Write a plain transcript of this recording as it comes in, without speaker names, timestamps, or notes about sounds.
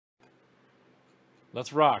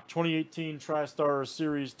Let's rock. 2018 TriStar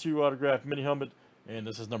Series 2 autograph mini helmet. And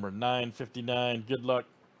this is number 959. Good luck.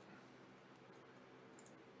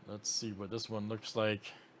 Let's see what this one looks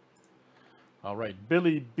like. All right,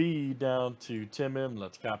 Billy B down to Tim M.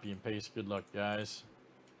 Let's copy and paste. Good luck, guys.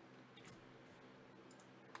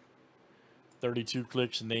 32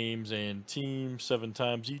 clicks, names and team, 7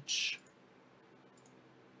 times each.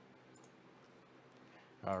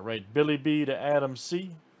 All right, Billy B to Adam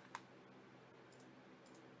C.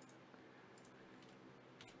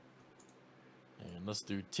 And let's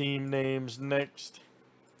do team names next.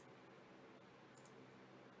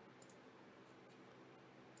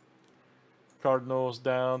 Cardinals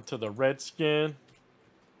down to the Redskin.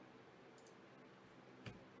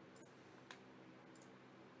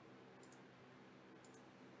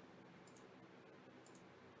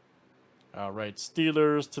 All right,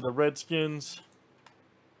 Steelers to the Redskins.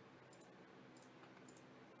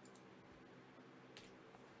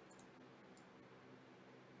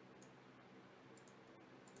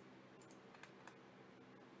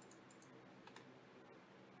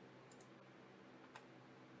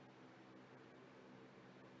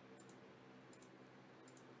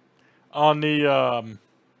 On the,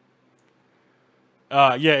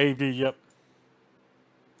 yeah, AV, yep.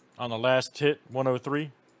 On the last hit,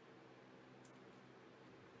 103.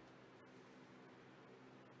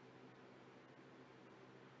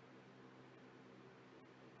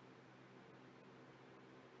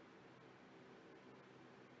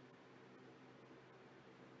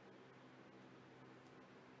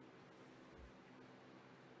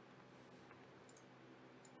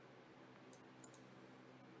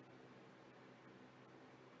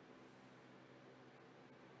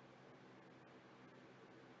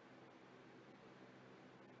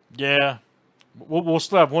 Yeah. We'll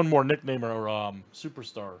still have one more nickname or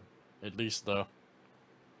superstar, at least, though.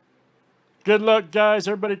 Good luck, guys.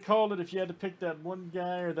 Everybody called it. If you had to pick that one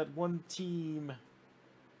guy or that one team,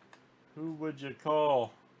 who would you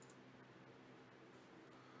call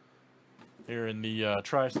here in the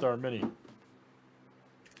TriStar Mini?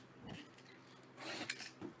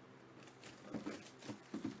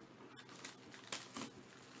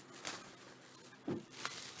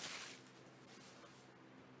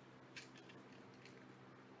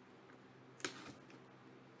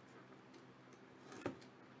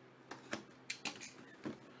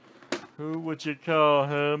 Who would you call,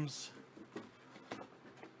 Hems?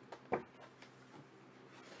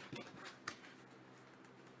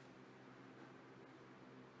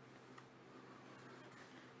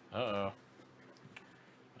 Uh-oh.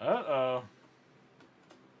 Uh-oh.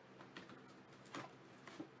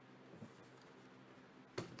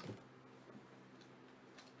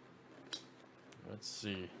 Let's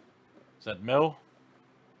see. Is that Mel?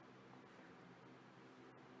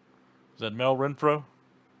 Is that Mel Renfro?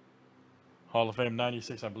 Hall of Fame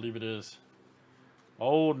 96, I believe it is.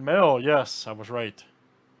 Old Mel, yes, I was right.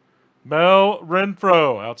 Mel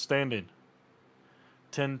Renfro, outstanding.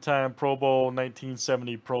 10-time Pro Bowl,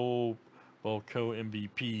 1970 Pro Bowl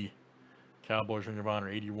co-MVP. Cowboys Ring of Honor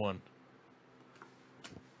 81.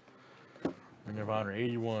 Ring of Honor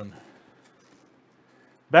 81.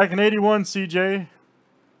 Back in 81, CJ,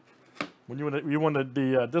 when you won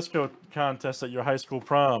the disco contest at your high school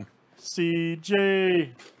prom. CJ.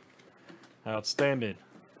 Outstanding.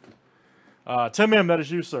 Tim M, that is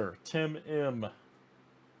you, sir. Tim M.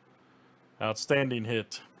 Outstanding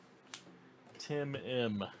hit. Tim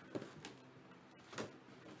M.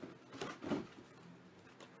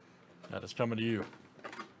 That is coming to you.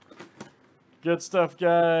 Good stuff,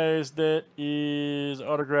 guys. That is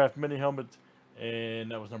autographed mini helmet. And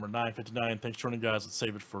that was number 959. Thanks for joining, guys. Let's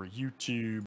save it for YouTube.